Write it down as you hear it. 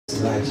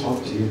things that I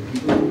talk to your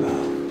people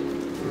about.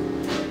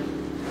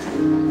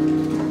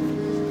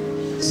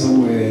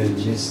 Somewhere in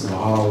the midst of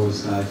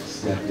hours, God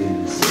stepped in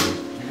and said,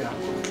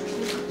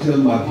 tell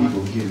my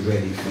people, get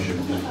ready for the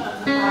new.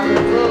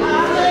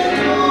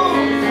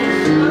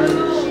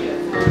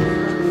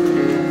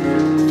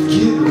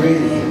 Get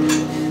ready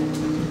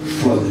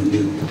for the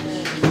new.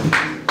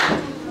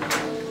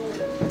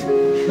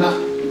 Now,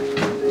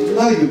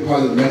 not even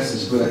part of the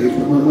message, but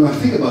when I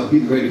think about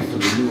getting ready for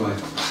the new, I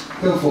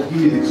tell folk you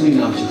need to clean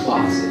out your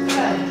closet.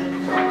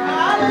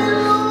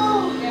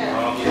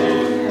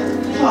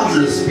 The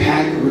closet is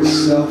packed with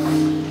stuff.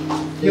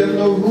 You have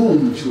no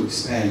room to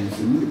expand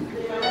for new.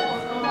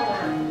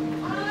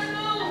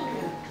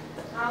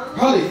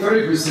 Probably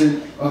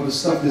 30% of the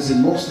stuff that's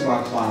in most of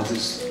our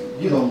closets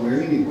you don't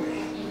wear anyway.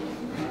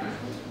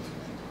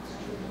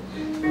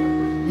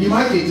 You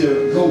might need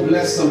to go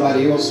bless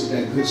somebody else with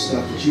that good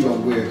stuff that you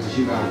don't wear because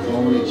you got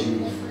grown at you,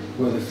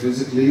 whether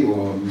physically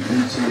or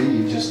mentally,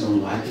 you just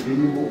don't like it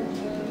anymore.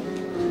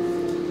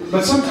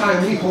 But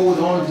sometimes we hold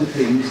on to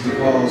things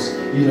because,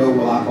 you know,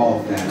 well, I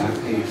bought that, I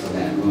paid for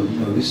that, well, you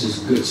know, this is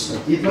good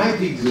stuff. It might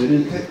be good,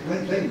 and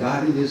thank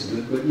God it is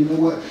good, but you know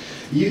what?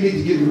 You need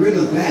to get rid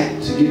of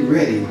that to get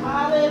ready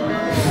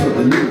for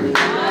the new.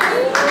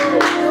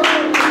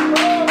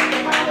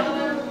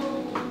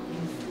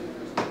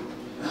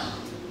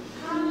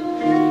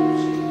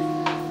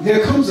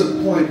 There comes a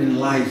point in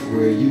life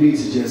where you need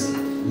to just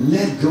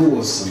let go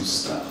of some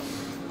stuff.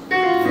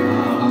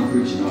 I'm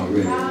preaching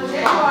already.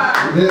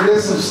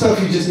 There's some stuff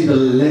you just need to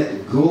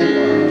let go of.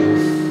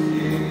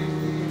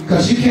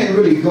 Because you can't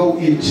really go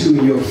into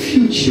your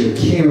future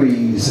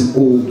carrying some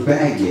old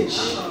baggage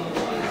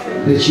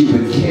that you've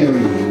been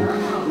carrying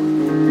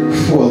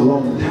for a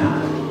long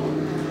time.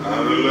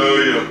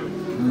 Hallelujah.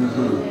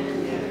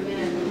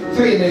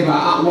 Tell your neighbor,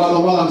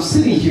 while I'm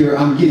sitting here,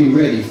 I'm getting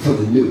ready for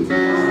the new.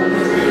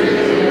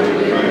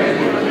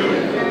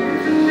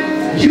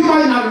 You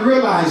might not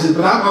realize it,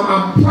 but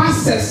I'm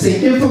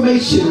processing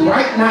information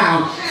right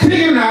now,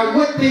 figuring out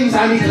what things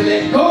I need to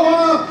let go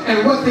of,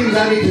 and what things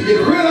I need to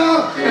get rid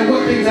of, and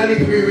what things I need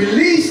to be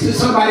released to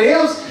somebody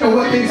else, and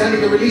what things I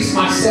need to release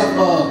myself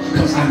of,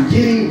 because I'm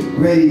getting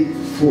ready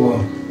for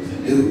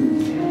the new.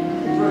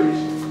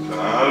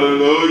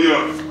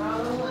 Hallelujah.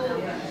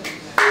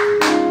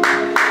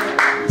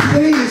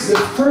 Today is the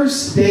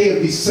first day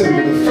of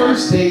December, the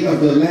first day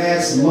of the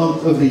last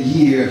month of the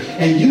year,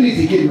 and you need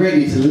to get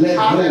ready to let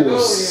go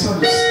of some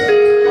stuff.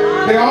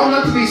 There ought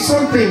not to be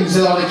some things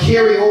that ought to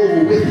carry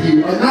over with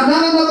you. Not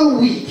another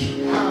week.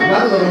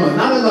 Not another month.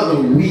 Not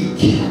another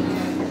week.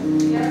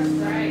 Yes,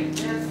 right.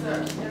 Yes,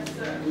 sir. Yes,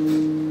 sir.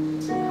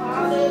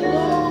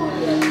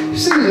 Hallelujah.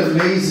 Isn't it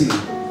amazing?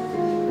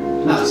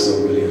 Not so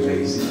really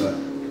amazing, but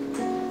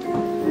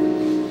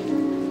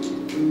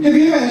have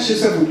you ever asked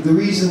yourself the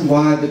reason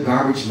why the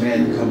garbage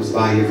man comes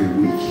by every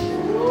week?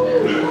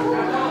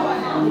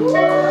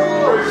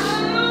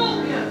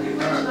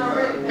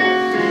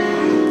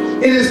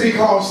 It is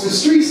because the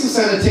streets of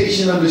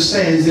sanitation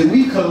understands that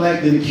we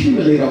collect and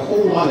accumulate a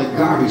whole lot of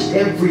garbage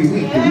every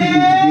week that we need to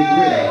get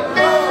rid of.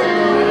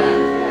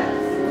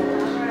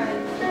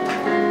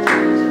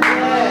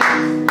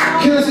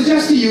 Can I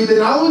suggest to you that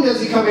not only does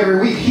he come every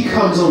week, he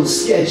comes on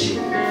schedule.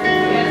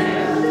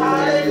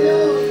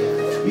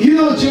 You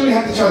don't generally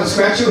have to try to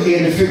scratch your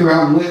head and figure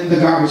out when the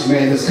garbage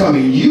man is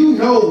coming. You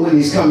know when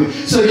he's coming.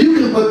 So you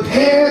can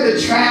prepare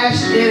the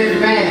trash in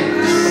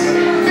advance.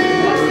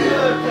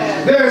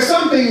 There are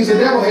some things the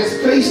devil has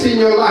placed in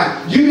your life.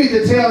 You need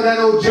to tell that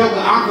old joker,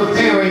 I'm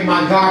preparing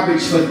my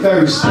garbage for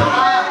Thursday.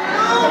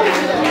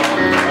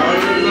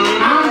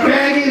 I'm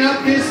bagging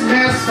up this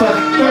mess for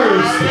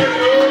Thursday.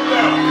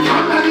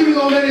 I'm not even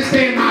going to let it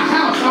stay in my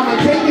house. I'm going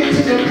to take it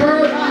to the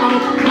curb.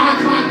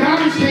 My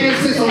garbage can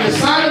sits on the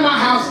side of my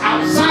house,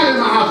 outside of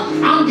my house.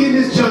 I'm getting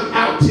this junk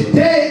out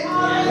today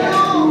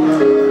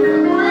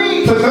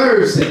for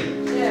Thursday.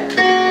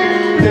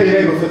 Tell your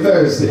neighbor for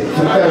Thursday.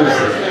 For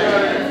Thursday.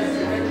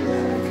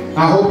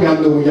 I hope y'all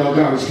know when y'all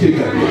garbage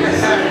pickup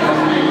is.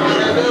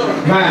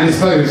 Mine is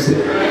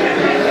Thursday.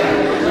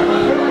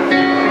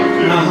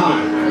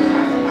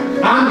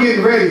 I'm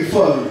getting ready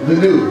for the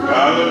new.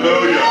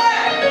 Hallelujah.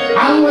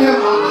 I don't want to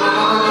have,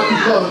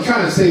 I'm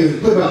trying to say, I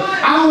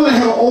don't want to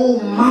have an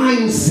old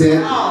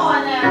mindset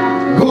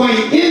going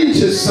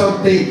into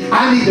something I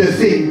need to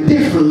think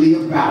differently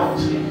about.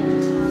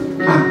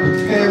 I'm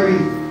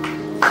preparing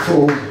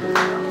for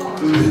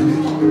the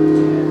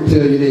new.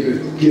 Tell your neighbor,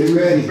 get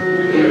ready.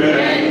 Get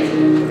ready.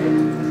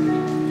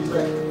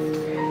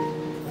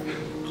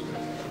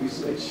 We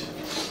switch.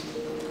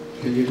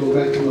 Can you go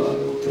back to love?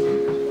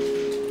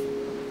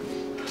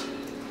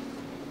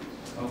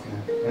 Okay,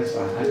 that's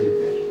fine. I did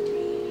that.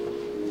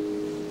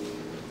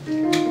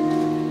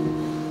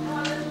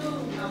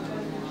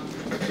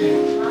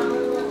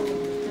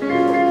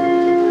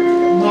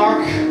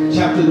 Mark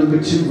chapter number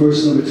 2,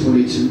 verse number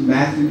 22.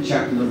 Matthew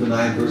chapter number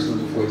 9, verse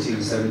number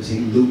 14,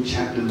 17. Luke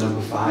chapter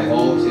number 5.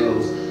 All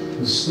tells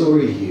the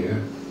story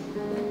here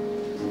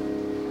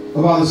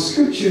about a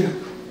scripture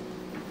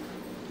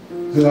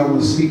that I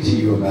want to speak to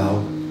you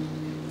about.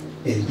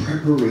 in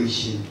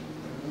preparation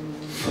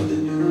for the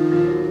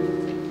new.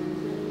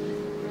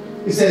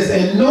 It says,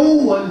 and no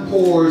one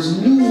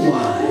pours new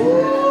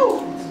wine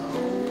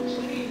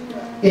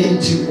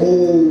into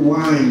old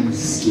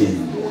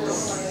wineskins.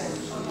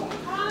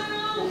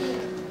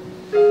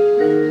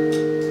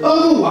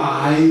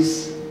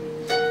 Otherwise,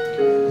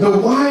 the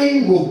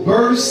wine will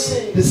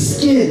burst the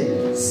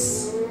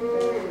skins,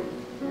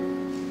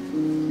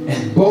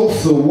 and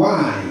both the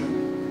wine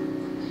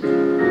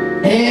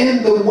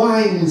and the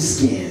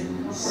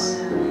wineskins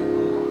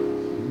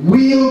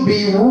will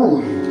be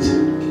ruined.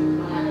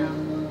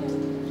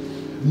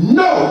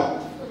 No,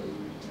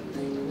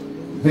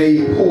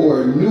 they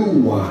pour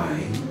new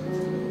wine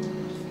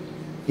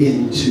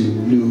into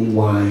new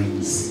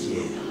wineskins.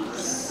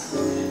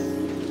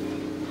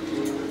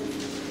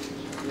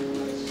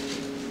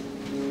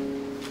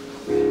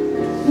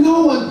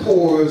 No one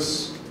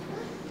pours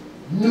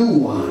new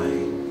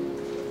wine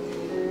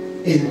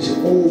into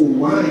old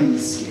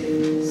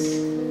wineskins,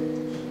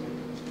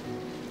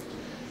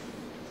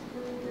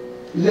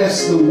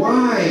 lest the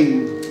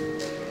wine,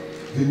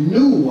 the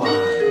new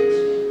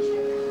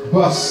wine,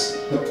 bust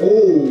the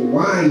old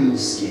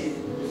wineskins,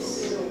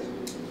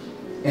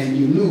 and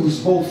you lose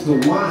both the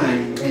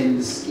wine and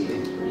the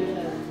skin.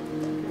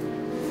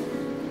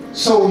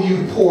 So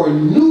you pour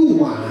new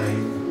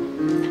wine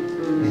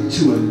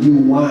into a new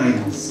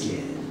wineskin.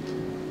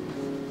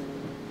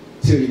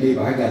 Tell your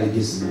neighbor, I gotta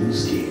get some new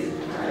skin.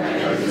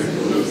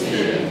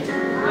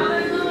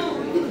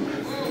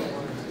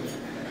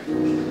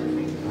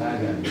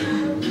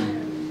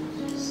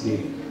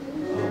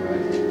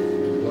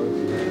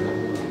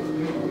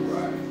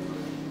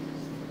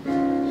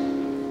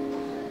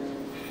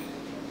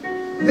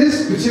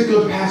 This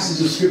particular passage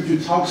of scripture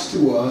talks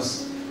to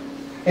us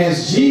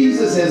as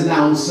Jesus has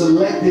now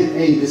selected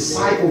a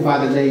disciple by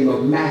the name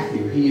of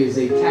Matthew. He is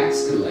a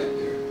tax collector.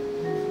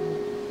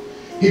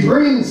 He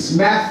brings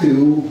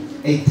Matthew,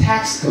 a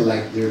tax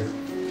collector,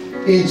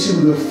 into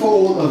the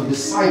fold of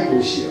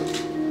discipleship.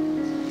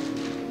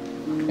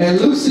 And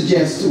Luke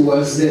suggests to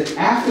us that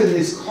after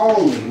this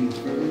calling,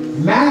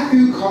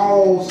 Matthew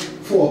calls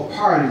for a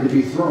party to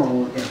be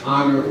thrown in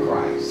honor of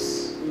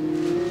Christ.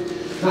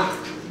 Now,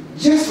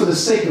 just for the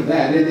sake of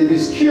that, and it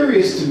is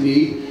curious to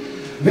me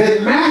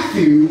that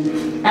Matthew,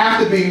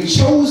 after being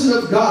chosen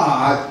of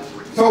God,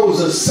 throws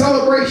a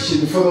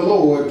celebration for the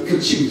Lord for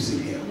choosing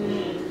him.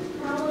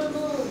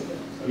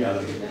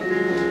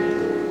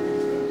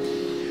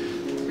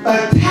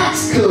 A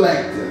tax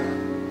collector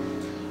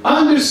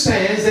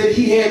understands that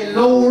he had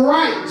no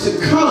right to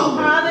come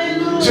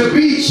to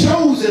be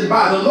chosen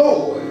by the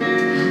Lord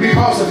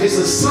because of his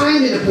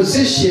assignment and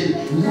position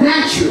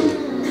naturally.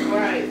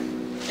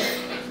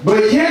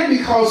 But yet,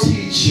 because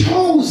he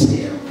chose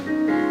him,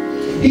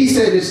 he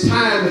said it's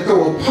time to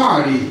throw a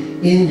party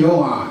in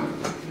your honor.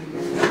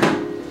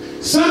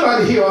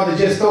 Somebody here ought to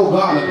just throw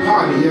God a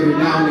party every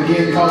now and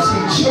again because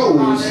he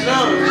chose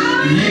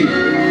you.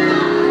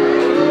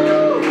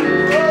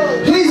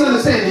 Please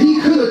understand,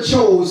 he could have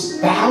chose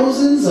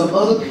thousands of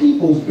other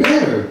people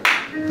better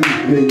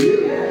than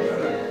you.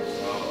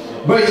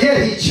 But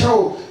yet he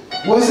chose.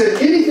 Was there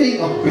anything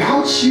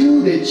about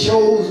you that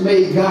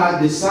made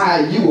God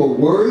decide you were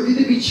worthy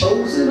to be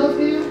chosen of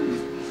him?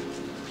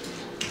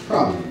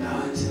 Probably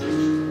not.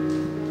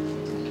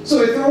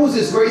 So he throws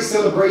this great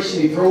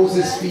celebration, he throws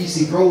this feast,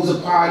 he throws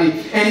a party,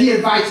 and he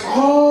invites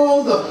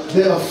all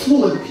the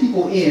affluent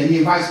people in. He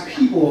invites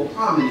people of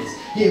prominence.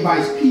 He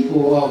invites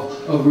people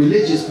of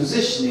religious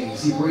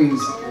positionings. He brings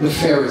the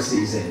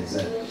Pharisees in.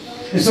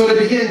 And so they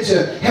begin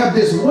to have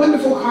this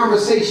wonderful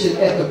conversation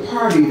at the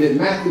party that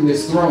Matthew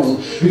has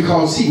thrown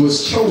because he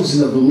was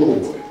chosen of the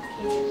Lord.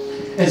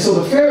 And so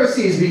the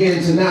Pharisees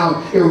begin to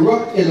now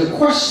erupt in a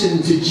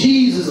question to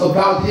Jesus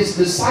about his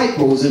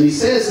disciples. And he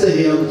says to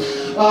him,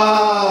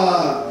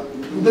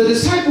 the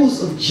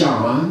disciples of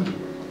John,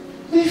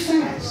 they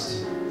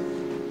fast.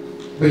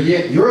 But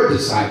yet your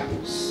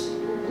disciples,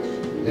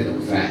 they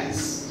don't fast.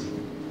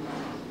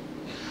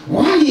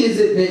 Why is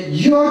it that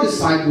your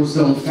disciples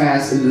don't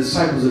fast and the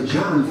disciples of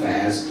John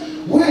fast?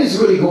 What is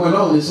really going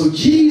on? And so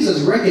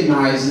Jesus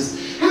recognizes,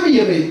 how many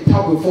of you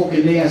talk with folk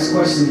and they ask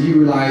questions and you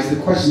realize the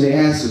question they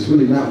asked was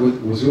really not what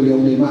was really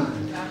on their mind?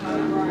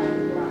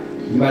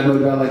 You might know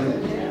about like that.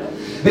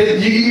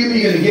 Then you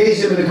can engage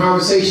them in a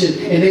conversation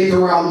and they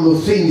throw out little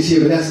things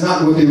here, but that's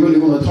not what they really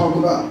want to talk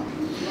about.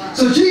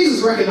 So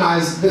Jesus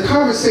recognized the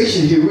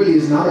conversation here really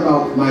is not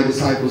about my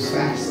disciples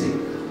fasting.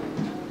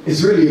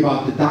 It's really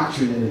about the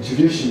doctrine and the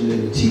tradition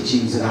and the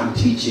teachings that I'm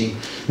teaching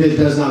that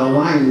does not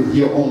align with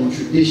your own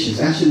traditions.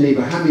 Ask your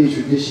neighbor, how many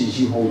traditions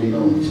you holding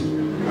on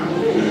to?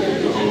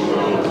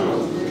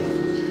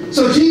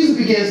 So Jesus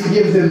begins to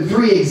give them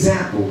 3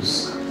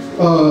 examples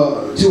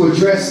to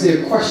address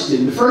their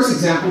question. The first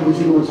example, which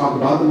we want to talk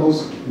about, the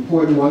most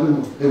important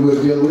one that we're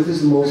dealing with,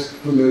 is the most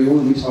familiar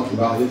one. We talked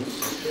about it.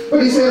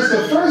 But he says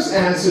the first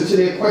answer to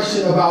their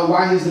question about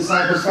why his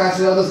disciples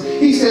fasted others,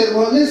 he said,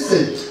 well,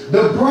 listen,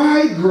 the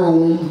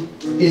bridegroom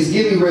is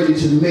getting ready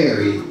to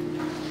marry.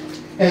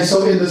 And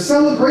so in the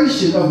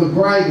celebration of the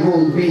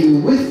bridegroom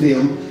being with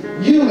them,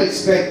 you don't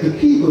expect the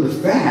people to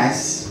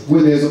fast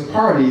when there's a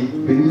party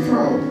being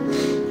thrown.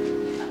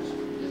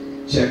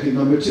 Check it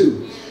number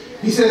 2.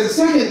 He says the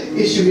second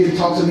issue he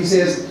talks about, he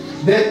says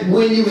that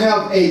when you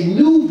have a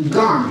new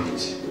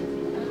garment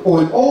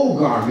or an old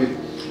garment,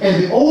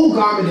 and the old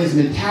garment has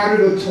been tattered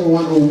or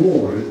torn or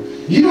worn,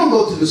 you don't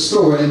go to the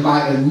store and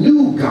buy a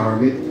new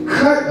garment,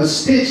 cut a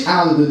stitch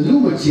out of the new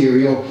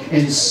material,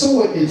 and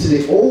sew it into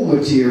the old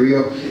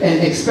material,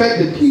 and expect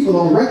that people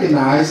don't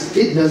recognize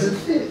it doesn't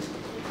fit.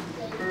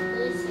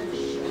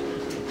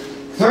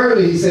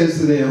 Thirdly, he says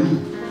to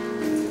them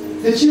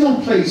that you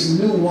don't place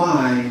new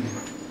wine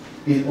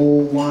in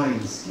old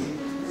wineskins.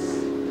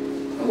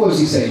 What was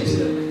he saying to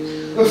them?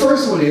 The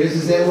first one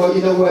is that, well,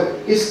 you know what?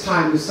 It's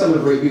time to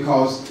celebrate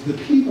because the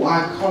people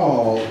I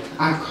call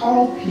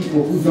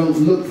people who don't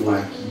look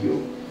like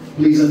you.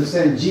 Please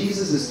understand,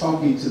 Jesus is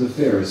talking to the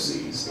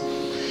Pharisees.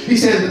 He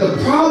said that the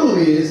problem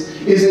is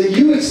that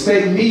you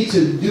expect me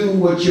to do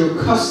what your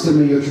custom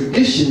and your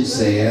tradition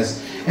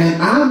says,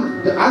 and I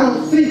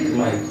don't think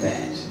like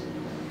that.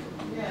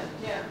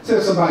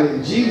 Tell somebody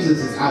that Jesus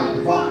is out of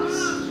the box.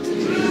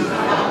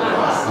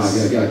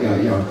 Y'all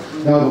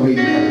gonna make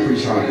me have to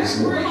preach hard this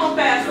morning.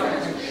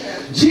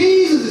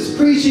 Jesus is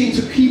preaching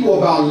to people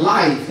about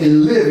life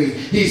and living.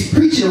 He's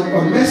preaching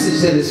a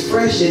message that is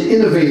fresh and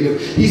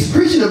innovative. He's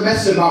preaching a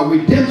message about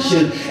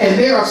redemption, and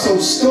they are so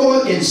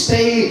stoic and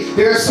staid.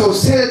 They're so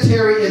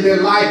sedentary in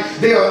their life.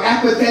 They are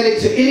apathetic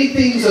to any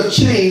things of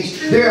change.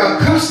 They're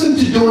accustomed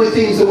to doing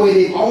things the way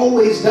they've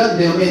always done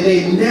them, and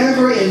they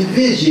never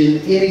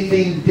envision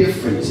anything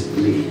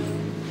differently.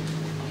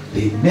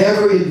 They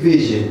never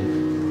envision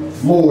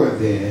more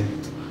than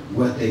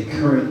what they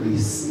currently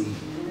see.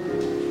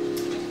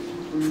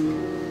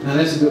 Now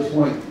that's a good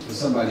point for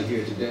somebody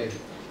here today.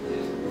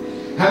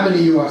 How many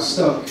of you are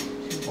stuck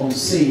on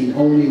seeing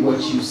only what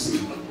you see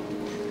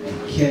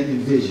and can't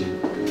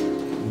envision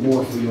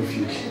more for your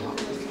future?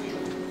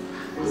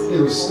 They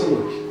were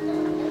stoic.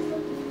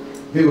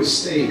 They were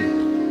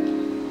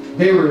staying.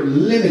 They were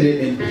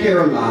limited and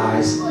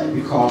paralyzed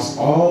because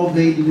all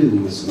they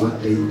knew is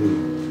what they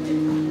knew.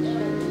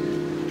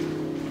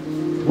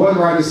 One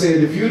writer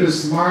said, if you're the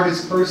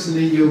smartest person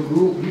in your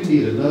group, you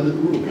need another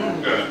group.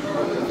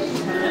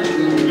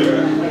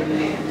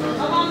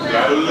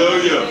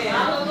 Hallelujah.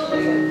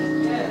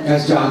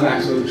 That's John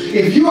Maxwell.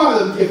 If you are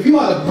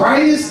the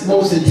brightest,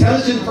 most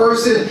intelligent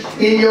person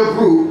in your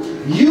group,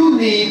 you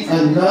need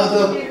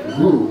another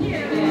group.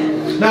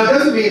 Now, it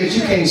doesn't mean that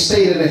you can't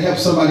stay there to help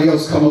somebody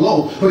else come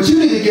along, but you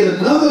need to get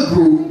another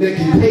group that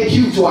can take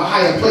you to a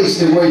higher place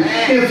than where you.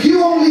 If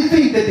you only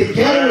think that the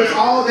ghetto is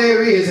all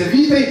there is, if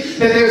you think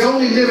that there's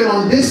only living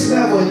on this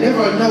level and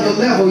never another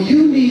level,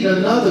 you need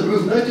another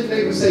group. Nudge your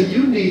neighbor and say,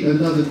 you need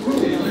another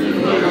group.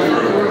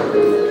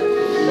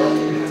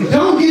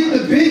 Don't get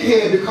the big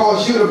head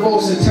because you're the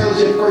most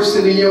intelligent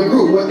person in your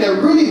group. What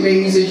that really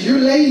means is you're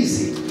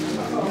lazy.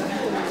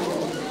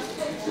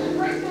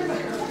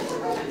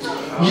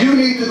 You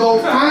need to go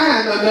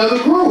find another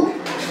group.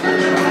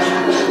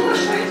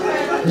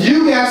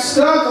 You got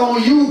stuck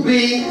on you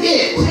being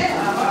it.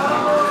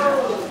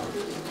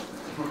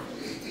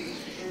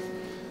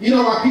 You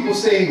know why people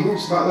stay in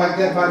groups like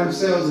that by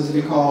themselves is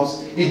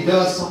because it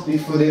does something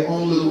for their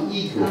own little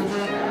ego.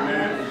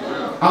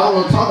 I don't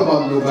want to talk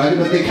about nobody,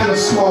 but they're kind of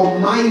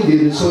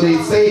small-minded, and so they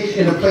stay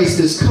in a place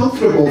that's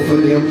comfortable for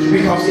them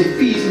because it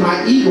feeds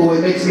my ego. It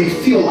makes me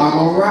feel I'm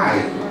all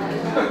right.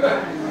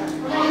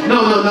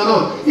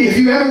 No. If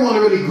you ever want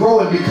to really grow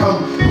and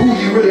become who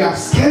you really are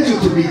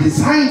scheduled to be,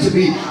 designed to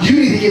be, you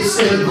need to get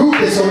in a group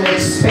that's going to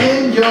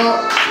expand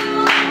your...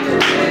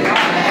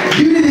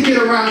 You need to get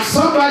around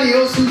somebody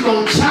else who's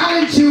going to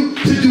challenge you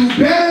to do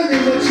better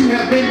than what you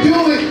have been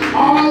doing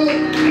all...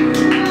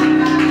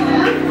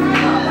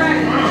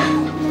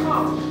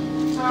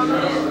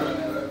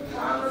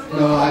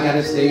 No, I got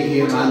to stay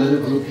here in my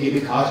little group here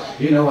because,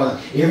 you know,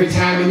 every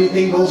time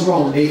anything goes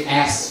wrong, they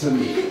ask for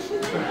me.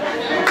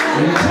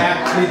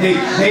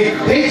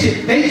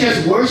 They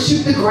just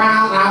worship the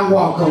ground I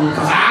walk on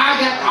because I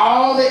got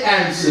all the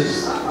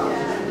answers.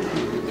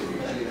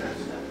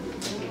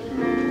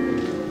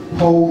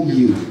 Hold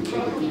you.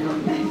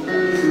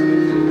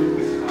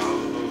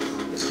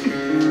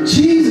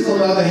 Jesus, on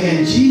the other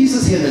hand,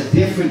 Jesus had a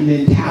different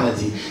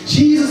mentality.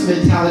 Jesus'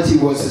 mentality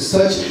was as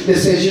such that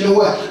says, you know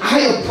what? I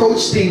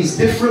approach things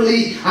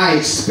differently. I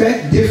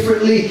expect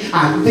differently.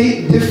 I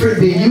think different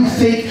than you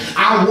think.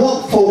 I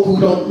want folk who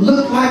don't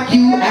look like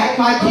you, act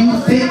like you,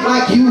 think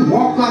like you,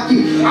 walk like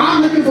you.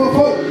 I'm looking for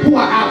folk who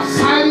are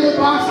outside of the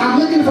box. I'm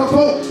looking for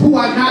folk who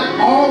are not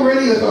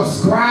already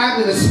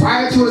ascribed and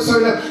aspire to a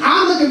certain level.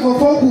 I'm looking for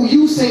folk who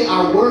you say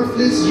are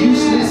worthless,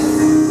 useless.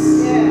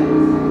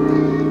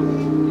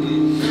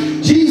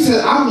 Jesus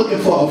said, I'm looking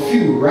for a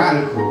few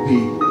radical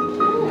people.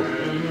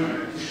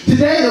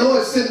 Today the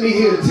Lord sent me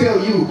here to tell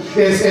you,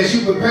 as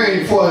you're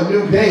preparing for a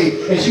new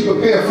day, as you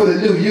prepare for the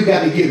new, you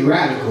got to get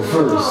radical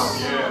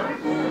first.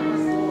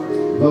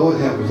 Lord,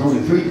 that was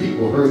only 3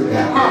 people heard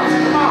that.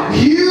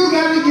 You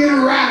got to get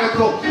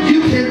radical. You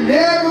can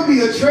never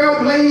be a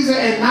trailblazer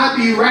and not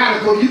be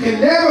radical. You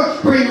can never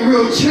bring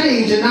real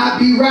change and not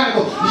be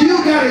radical. You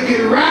got to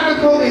get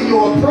radical in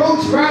your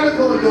approach,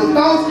 radical in your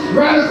thoughts,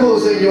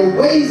 radicals in your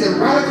ways,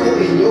 and radical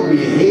in your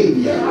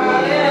behavior.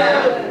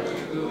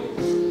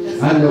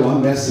 I know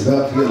I'm messing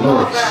up here,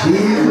 Lord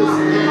Jesus.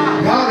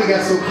 Y'all done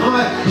got so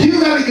kind. You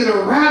got to get a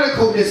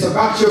radicalness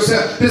about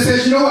yourself that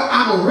says, you know what,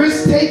 I'm a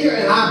risk taker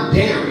and I'm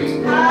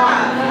daring.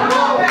 Hallelujah.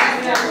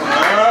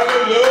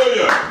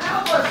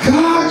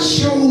 God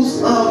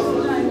shows up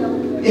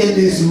in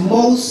His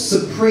most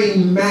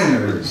supreme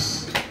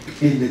manners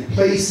in the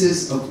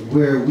places of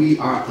where we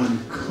are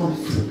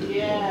uncomfortable.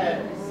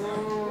 Yes.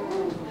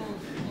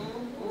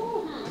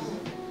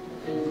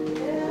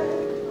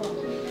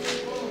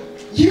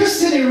 You're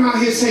sitting around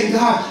here saying,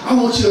 God, I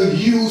want you to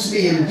use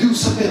me and do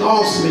something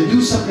awesome and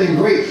do something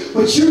great,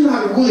 but you're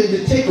not willing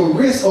to take a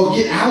risk or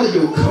get out of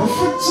your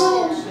comfort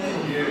zone.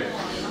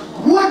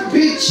 What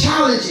big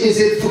challenge is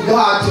it for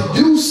God to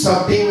do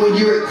something when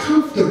you're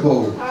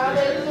comfortable?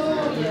 Hallelujah.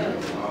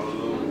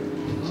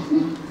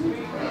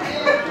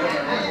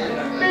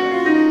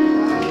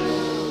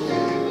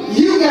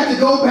 You got to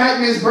go back,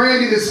 Miss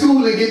Brandy, to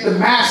school and get the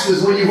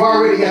master's when you've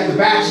already got the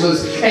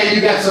bachelor's and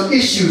you got some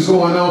issues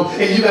going on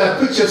and you got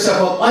to put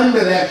yourself up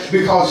under that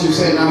because you're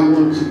saying, I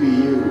want to be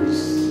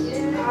used.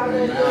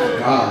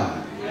 God.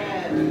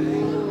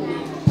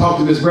 Talk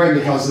to Miss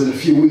Brandy because in a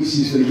few weeks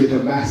she's going to get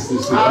her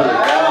master's degree.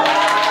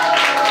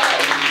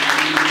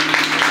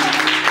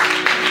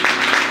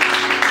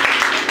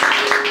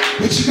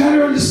 But you got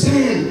to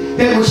understand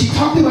that when she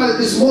talked about it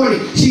this morning,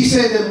 she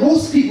said that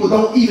most people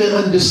don't even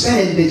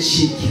understand that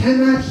she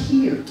cannot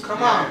hear.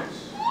 Come on.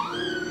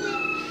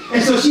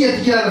 And so she had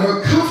to get out of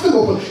her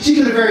comfortable place. She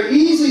could have very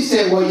easily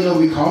said, well, you know,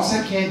 because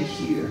I can't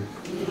hear,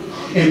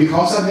 and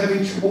because I'm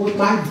having trouble with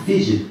my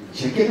vision,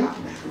 check it out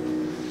now,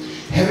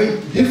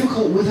 having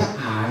difficult with her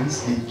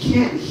eyes and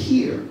can't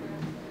hear.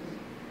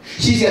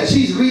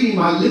 She's reading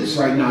my lips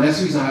right now. That's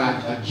the reason I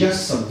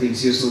adjust some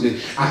things here so that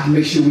I can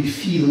make sure we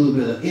feed a little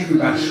bit of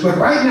everybody. But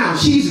right now,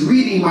 she's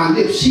reading my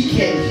lips. She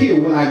can't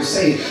hear what I'm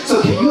saying.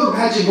 So can you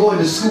imagine going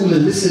to school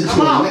and listening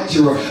to a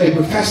lecturer, a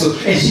professor,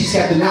 and she's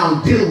got to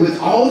now deal with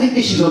all the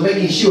issues of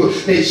making sure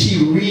that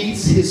she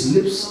reads his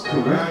lips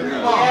correctly?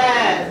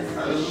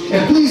 Yes.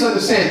 And please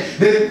understand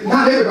that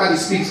not everybody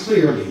speaks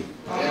clearly.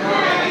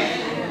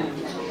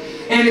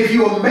 And if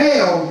you're a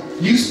male,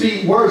 you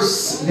speak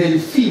worse than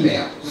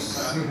females.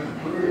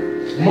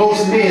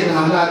 Most men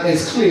are not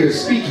as clear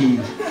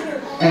speaking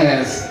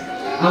as,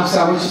 I'm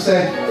sorry, what you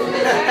say?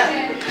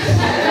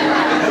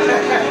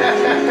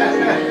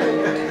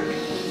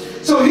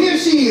 So here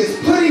she is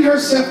putting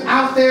herself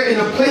out there in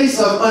a place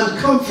of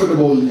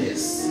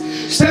uncomfortableness,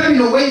 stepping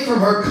away from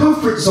her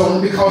comfort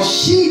zone because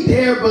she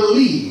dare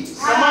believes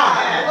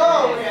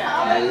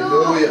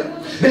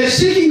that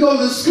she can go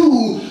to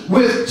school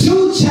with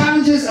 2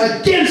 challenges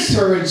against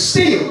her and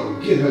still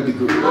get her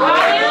degree.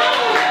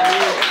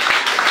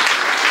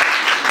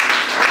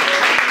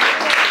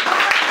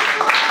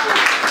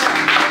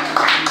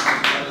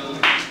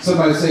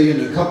 Somebody say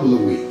in a couple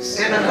of weeks.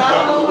 In a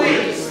couple of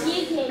weeks.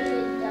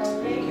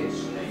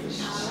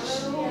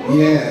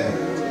 Yeah.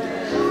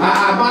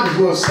 I might as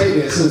well stay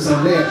there since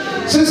I'm there.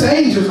 Sister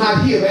Angel's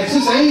not here, man.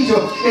 Sister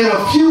Angel in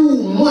a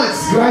few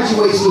months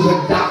graduates with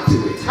her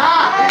doctorate.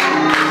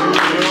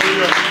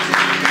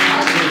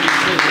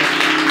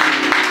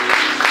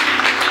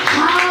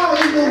 How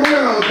in the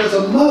world does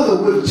a mother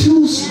with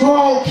 2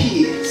 small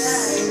kids?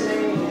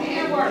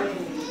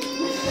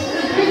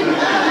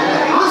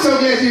 I'm so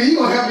glad you're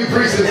going to help me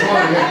preach this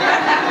morning.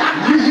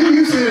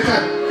 You see the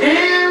time.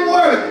 And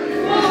work.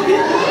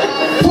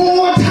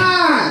 4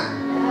 times.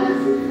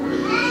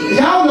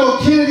 Y'all know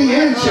Kennedy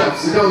and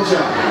Chelsea, don't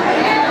y'all?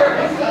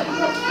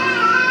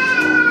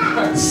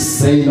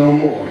 Say no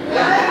more.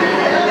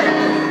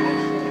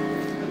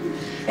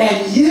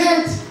 And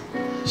yet,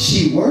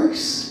 she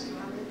works.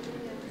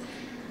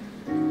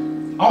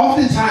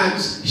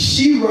 Oftentimes,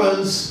 she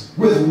runs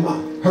with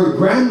her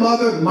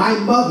grandmother, my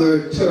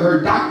mother, to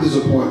her doctor's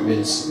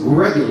appointments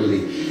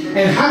regularly.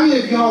 And how many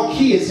of y'all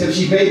kids have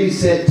she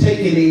babysat,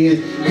 taken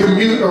in,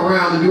 commute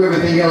around, and do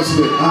everything else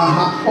with?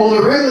 On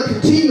a regular,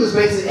 continuous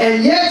basis,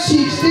 and yet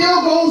she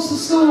still goes to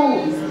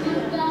school.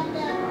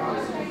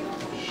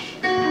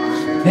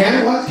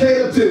 And what's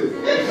Caleb too?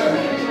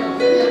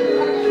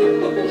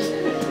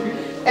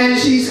 And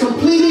she's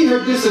completing her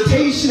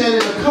dissertation, and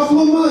in a couple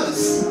of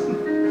months,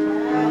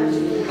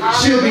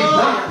 she'll be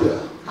Dr.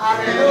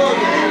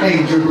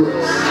 Angel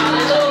Brooks.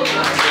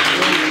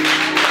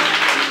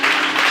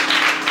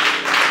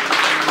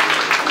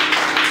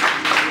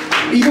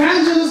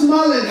 Evangelist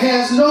Mullen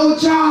has no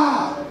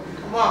job.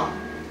 Come on.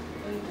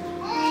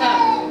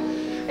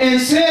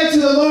 And said to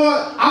the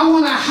Lord, I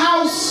want a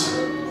house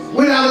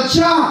without a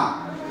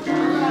job,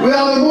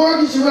 without a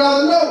mortgage,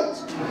 without a note.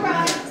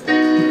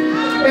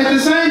 At the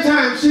same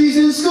time, she's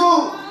in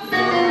school,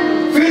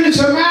 finished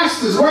her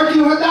master's,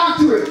 working on her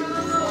doctorate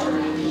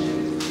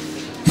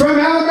from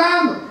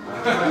Alabama.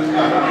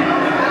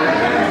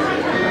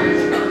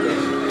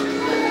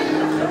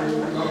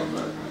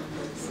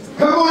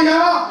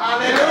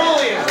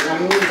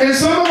 And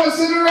some of us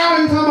sitting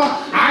around and talking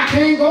about, I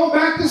can't go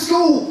back to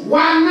school.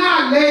 Why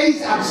not,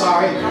 ladies? I'm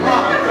sorry.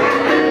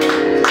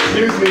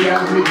 Excuse me,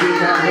 that was me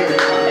being out here.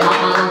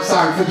 I'm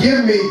sorry,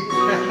 forgive me.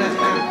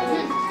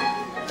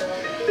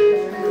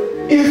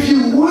 If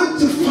you want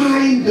to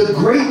find the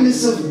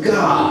greatness of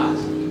God,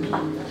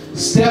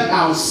 step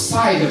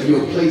outside of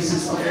your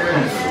places of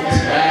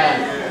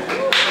comfort.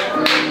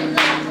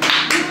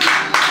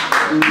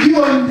 You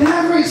will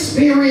never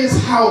experience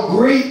how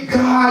great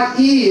God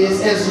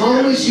is as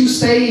long as you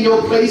stay in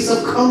your place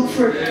of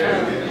comfort.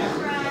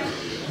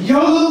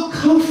 Your little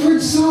comfort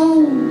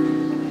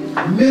zone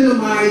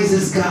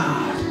minimizes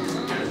God.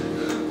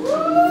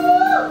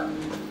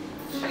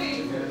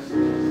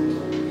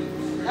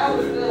 That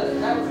was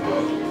good. That was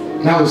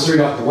good. That was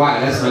straight off the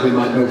wire. That's not in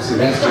my notes. So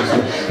that's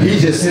just he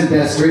just sent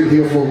that straight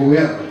here for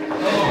whoever.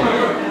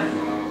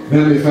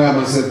 Let me find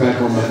myself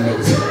back on my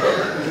notes.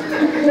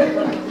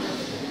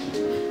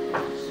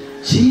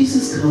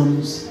 Jesus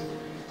comes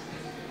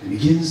and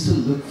begins to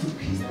look for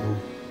people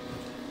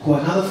who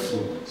are not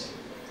affluent.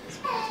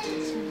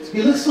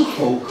 He looks for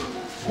folk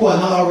who are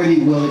not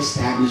already well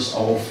established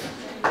off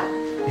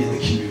in the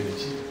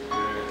community.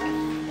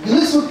 He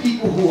looks for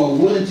people who are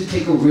willing to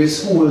take a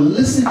risk, who will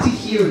listen to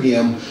hear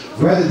him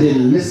rather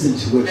than listen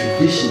to what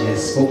tradition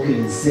has spoken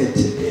and said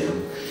to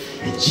them.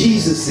 And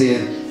Jesus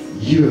said,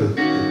 you're the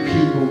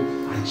people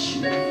I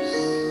choose.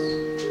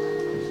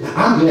 Now,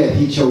 I'm glad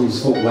he chose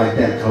folk like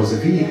that, because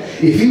if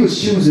he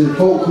was choosing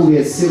folk who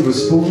had silver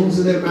spoons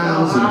in their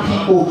mouths and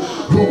people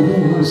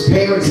whose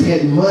parents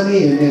had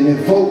money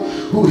and folk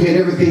who had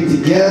everything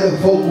together,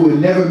 folk who had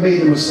never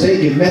made a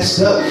mistake and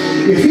messed up,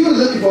 if he was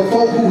looking for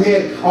folk who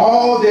had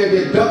all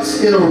their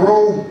ducks in a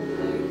row,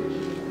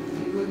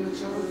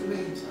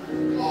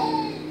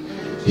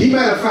 he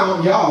might have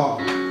found y'all.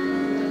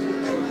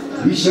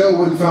 He sure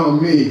wouldn't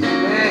found me.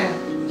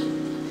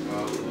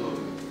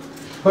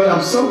 But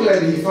I'm so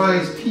glad he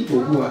finds people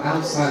who are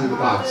outside of the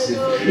box.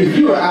 If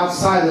you are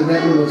outside of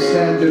that little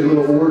standard,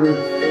 little order,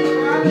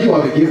 you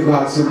ought to give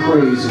God some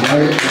praise,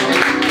 right?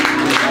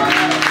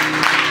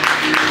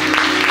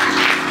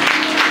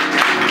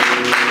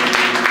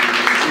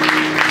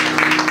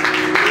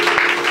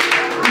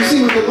 You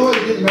see, with the Lord,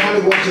 it didn't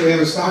matter what your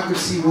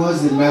aristocracy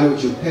was, it didn't matter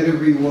what your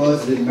pedigree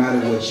was, it didn't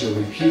matter what your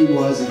repute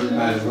was, it didn't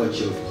matter what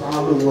your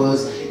father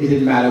was, it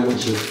didn't matter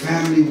what your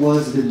family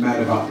was, it didn't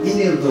matter about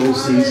any of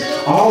those things.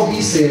 All he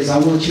says, I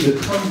want you to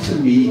come to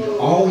me,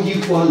 all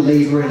you who are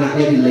laboring and are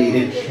heavy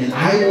laden, and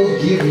I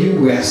will give you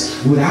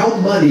rest.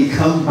 Without money,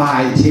 come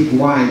by and take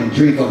wine and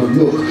drink of the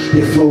milk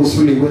that flows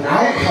freely.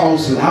 Without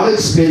cost, without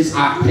expense,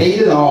 I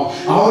paid it all.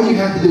 All you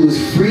have to do is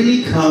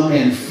freely come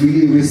and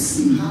freely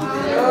receive.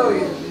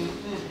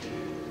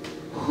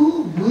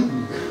 Who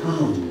wouldn't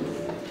come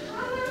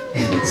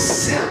and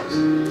accept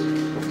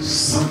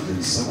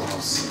something so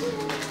awesome?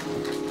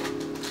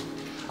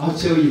 I'll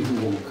tell you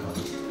who won't come.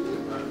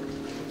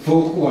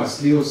 Folk who are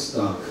still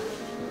stuck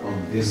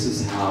on this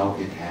is how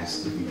it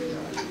has to be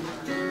done.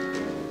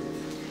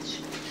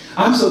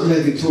 I'm so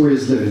glad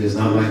Victoria's living is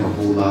not like a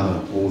whole lot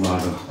of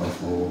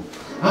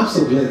I'm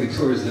so glad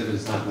Victoria's living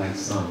is not like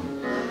some.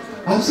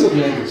 I'm so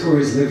glad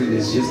Victoria's living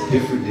is just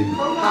different than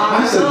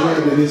I'm so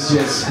glad that it's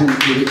just who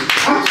it is.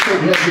 I'm so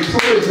glad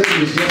Victoria's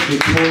living is just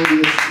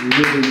victorious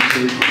living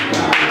church of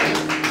God.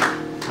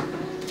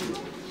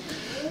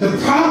 The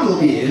problem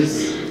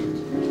is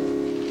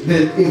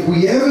that if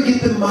we ever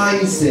get the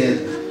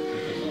mindset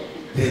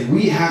that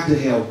we have to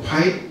have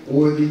pipe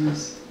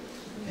organs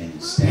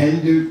and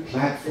standard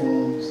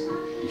platforms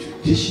and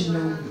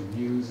traditional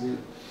music.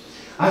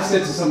 I said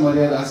to somebody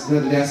else the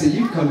other day, I said,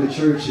 you come to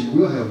church and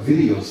we'll have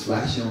videos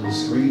flashing on the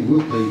screen.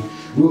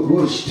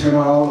 We'll turn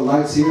on all the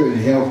lights here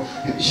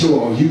and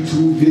show a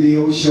YouTube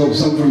video, show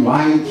something from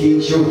Lion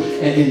King, show,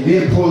 and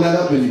then pull that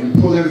up and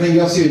pull everything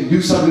else here and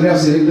do something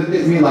else. And they looked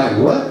at me like,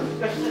 what?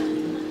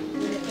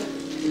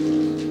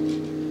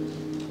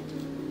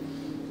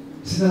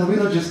 No, we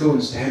don't just go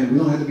and stand. We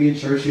don't have to be in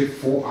church here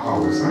 4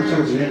 hours. Our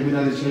church, we're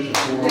not in church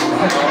for 4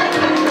 hours.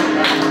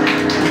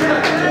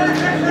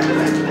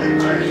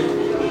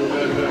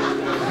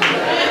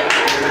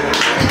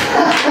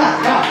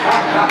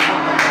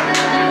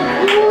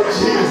 Oh,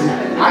 Jesus.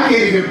 I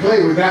can't even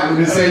play with that one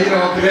and say,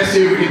 let's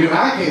see what we can do.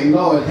 I can't,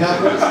 Lord,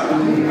 help us.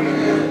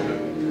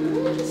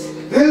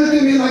 They looked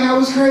at me like I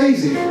was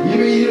crazy. You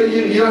mean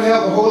you don't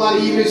have a whole lot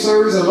of evening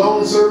service, a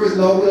long service?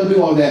 No, we don't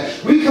do all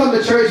that. We come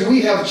to church, we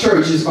have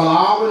church. It's about an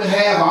hour and a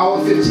half, hour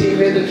 15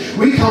 minutes.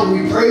 We come,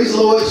 we praise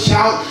the Lord,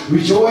 shout,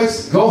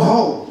 rejoice, go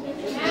home.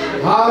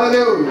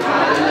 Hallelujah.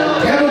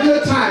 Have a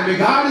good time. And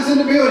God is in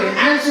the building,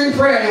 answering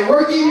prayer and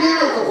working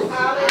miracles.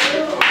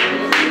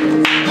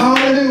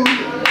 Hallelujah.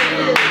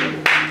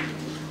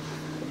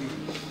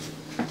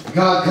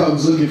 God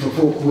comes looking for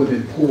folk who have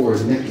been poor,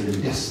 naked,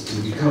 and destitute.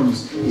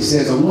 He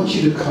says, I want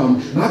you to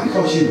come, not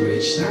because you're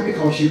rich, not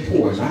because you're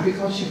poor, not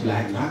because you're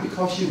black, not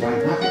because you're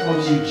white, not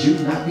because you're Jew,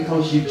 not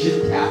because you're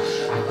Gentile.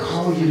 I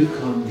call you to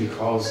come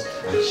because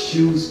I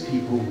choose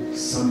people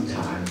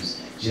sometimes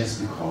just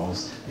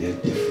because they're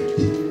different.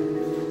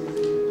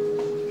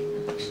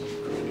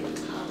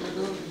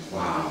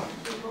 Wow.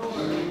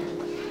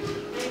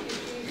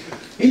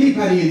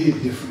 Anybody in here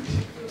different?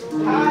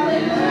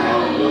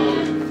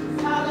 Hallelujah.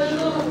 I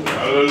got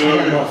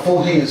Hallelujah. about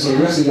 4 hands, so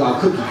the rest of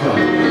y'all cookie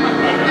cutter.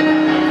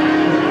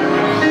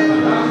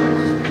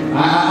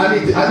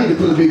 I need to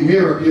put a big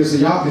mirror up here so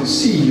y'all can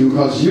see you,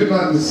 because you're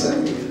not the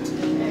same.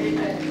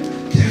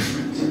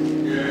 Different.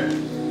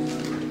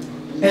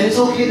 And it's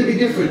okay to be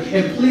different.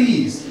 And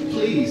please,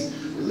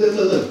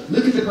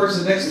 look at the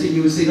person next to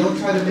you and say, don't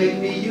try to make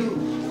me you.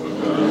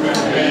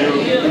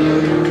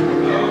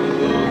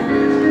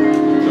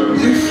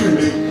 Different.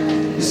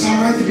 It's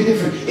all right to be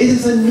different. It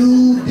is a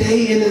new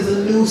day and it is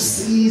a new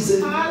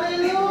season.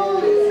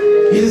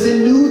 Hallelujah. It is a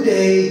new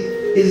day.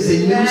 It is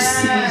a new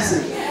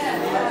season.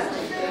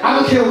 I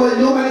don't care what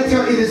nobody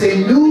tells me. It is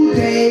a new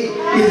day.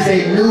 It is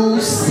a new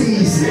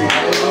season.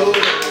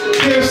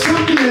 There's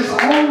something that's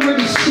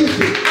already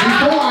shifted.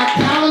 Before our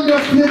calendar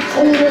flips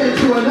over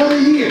into another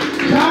year,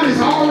 God is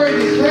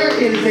already there.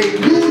 It is a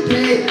new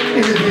day.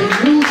 It is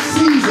a new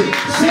season.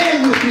 Say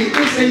it with me.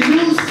 It's a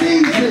new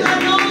season.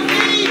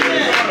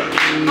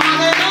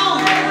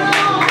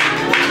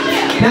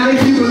 Now,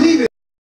 if you believe it,